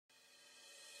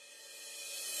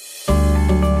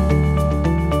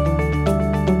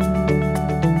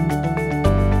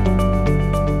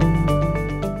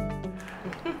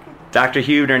Dr.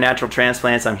 Huebner, Natural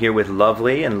Transplants. I'm here with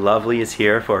Luvlee, and Luvlee is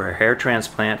here for her hair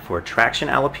transplant for traction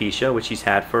alopecia, which she's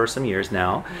had for some years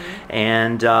now.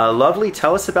 And Luvlee,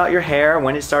 tell us about your hair,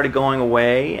 when it started going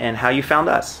away, and how you found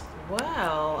us.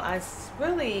 Well, I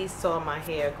really saw my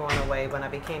hair going away when I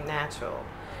became natural.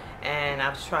 And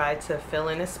I've tried to fill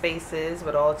in the spaces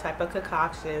with all type of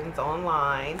concoctions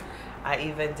online. I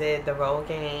even did the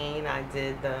Rogaine, I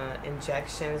did the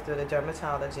injections through the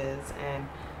dermatologist, and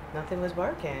nothing was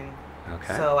working.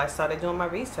 Okay. So I started doing my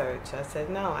research. I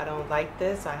said, no, I don't like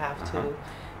this. I have to,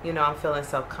 you know, I'm feeling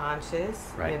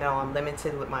self-conscious. Right. You know, I'm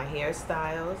limited with my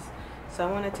hairstyles. So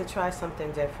I wanted to try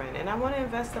something different. And I want to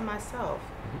invest in myself,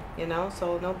 you know,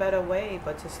 so no better way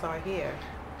but to start here.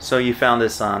 So you found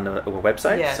this on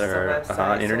websites? Yes, or website.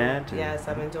 on internet? So, yes,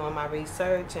 I've been doing my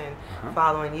research and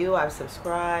following you. I've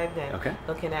subscribed and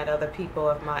looking at other people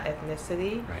of my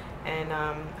ethnicity. Right. And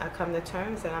I come to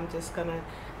terms that I'm just going to,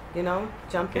 you know,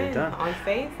 jump in on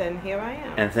faith, and here I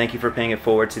am. And thank you for paying it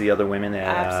forward to the other women that,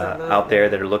 out there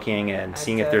that are looking and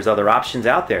seeing if there's other options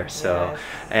out there. So,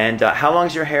 and how long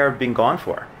has your hair been gone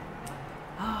for?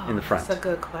 In the front? That's a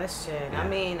good question. I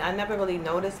mean, I never really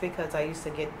noticed because I used to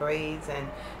get braids and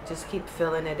just keep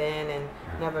filling it in and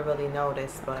never really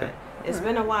noticed. But it's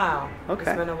been a while. It's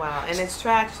been a while. And it's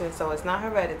traction, so it's not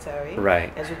hereditary.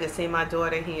 Right. As you can see, my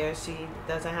daughter here, she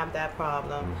doesn't have that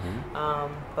problem.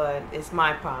 But it's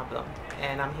my problem,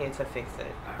 and I'm here to fix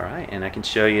it. All right. And I can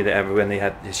show you that everyone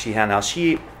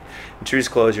in true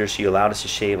disclosure, she allowed us to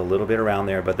shave a little bit around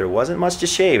there, but there wasn't much to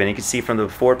shave. And you can see from the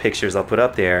before pictures I'll put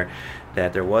up there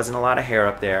that there wasn't a lot of hair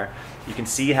up there. You can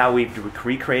see how we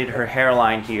recreated her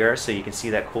hairline here, so you can see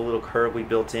that cool little curve we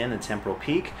built in, the temporal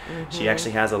peak. She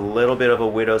actually has a little bit of a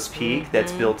widow's peak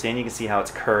that's built in. You can see how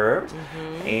it's curved,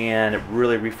 and it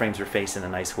really reframes her face in a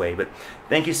nice way. But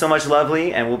thank you so much,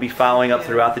 Luvlee, and we'll be following up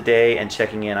throughout the day and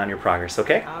checking in on your progress,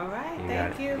 okay? All right,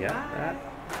 thank you. Bye.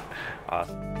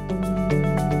 Awesome.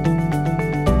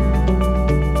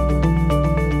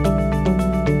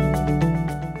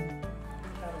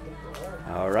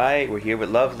 Alright, we're here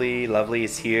with Luvlee. Luvlee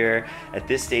is here at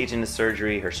this stage in the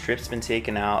surgery. Her strip's been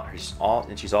taken out, and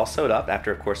she's all sewed up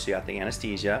after, of course, she got the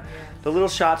anesthesia. The little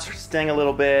shots sting a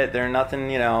little bit. They're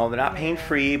nothing, you know, they're not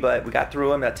pain-free, but we got through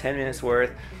them, about 10 minutes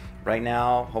worth. Right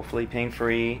now, hopefully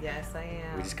pain-free. Yes, I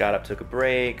am. We just got up, took a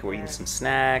break. We're eating some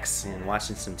snacks and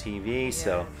watching some TV.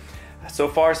 So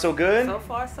far, so good? So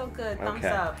far, so good. Thumbs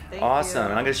up. Thank awesome. you.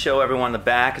 And I'm going to show everyone the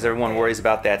back because everyone worries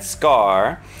about that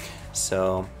scar.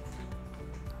 So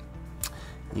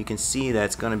you can see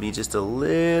that's going to be just a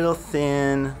little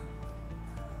thin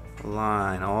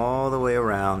line all the way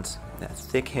around that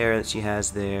thick hair that she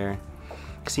has there.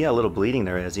 See how little bleeding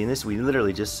there is. And this, we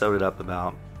literally just sewed it up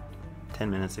about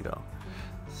 10 minutes ago.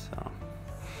 So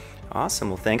awesome.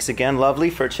 Well, thanks again,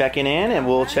 Luvlee, for checking in, and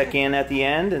we'll check in at the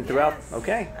end and throughout.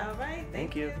 Okay. All right.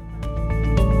 Thank you.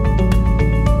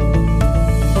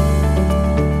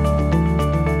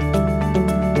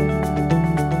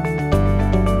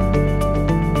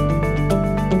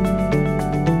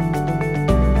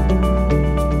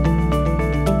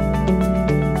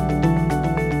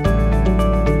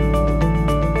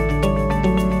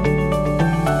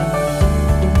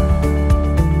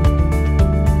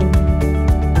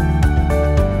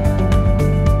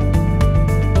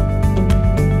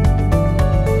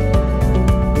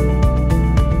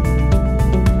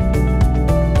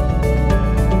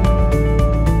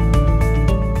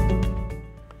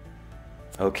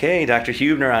 Okay, Dr.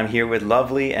 Huebner, I'm here with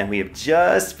Luvlee, and we have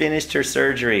just finished her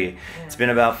surgery. It's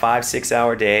been about 5-6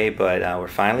 hour day, but we're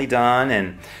finally done.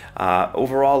 And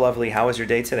overall, Luvlee, how was your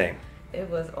day today? It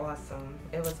was awesome.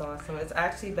 It was awesome. It's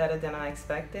actually better than I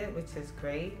expected, which is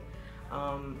great.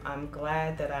 I'm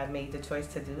glad that I made the choice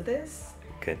to do this.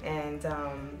 Good. And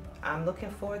I'm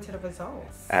looking forward to the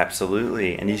results.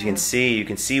 Absolutely. And as you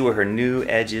can see where her new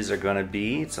edges are going to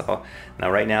be. It's all,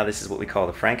 now right now this is what we call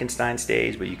the Frankenstein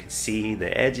stage, but you can see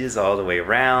the edges all the way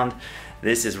around.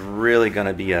 This is really going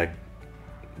to be a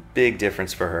big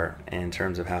difference for her in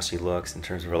terms of how she looks, in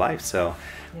terms of her life. So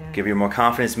give you more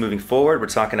confidence moving forward. We're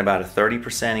talking about a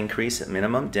 30% increase at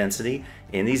minimum density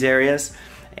in these areas.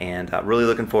 And really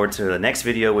looking forward to the next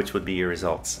video, which would be your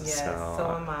results. Yes,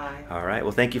 so am I. All right.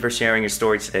 Well, thank you for sharing your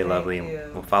story today, Luvlee.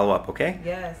 And we'll follow up, okay?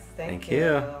 Yes, thank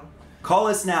you. Call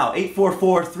us now,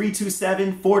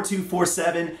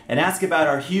 844-327-4247, and ask about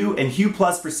our Hue and Hue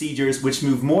Plus procedures, which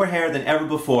move more hair than ever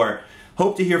before.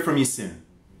 Hope to hear from you soon.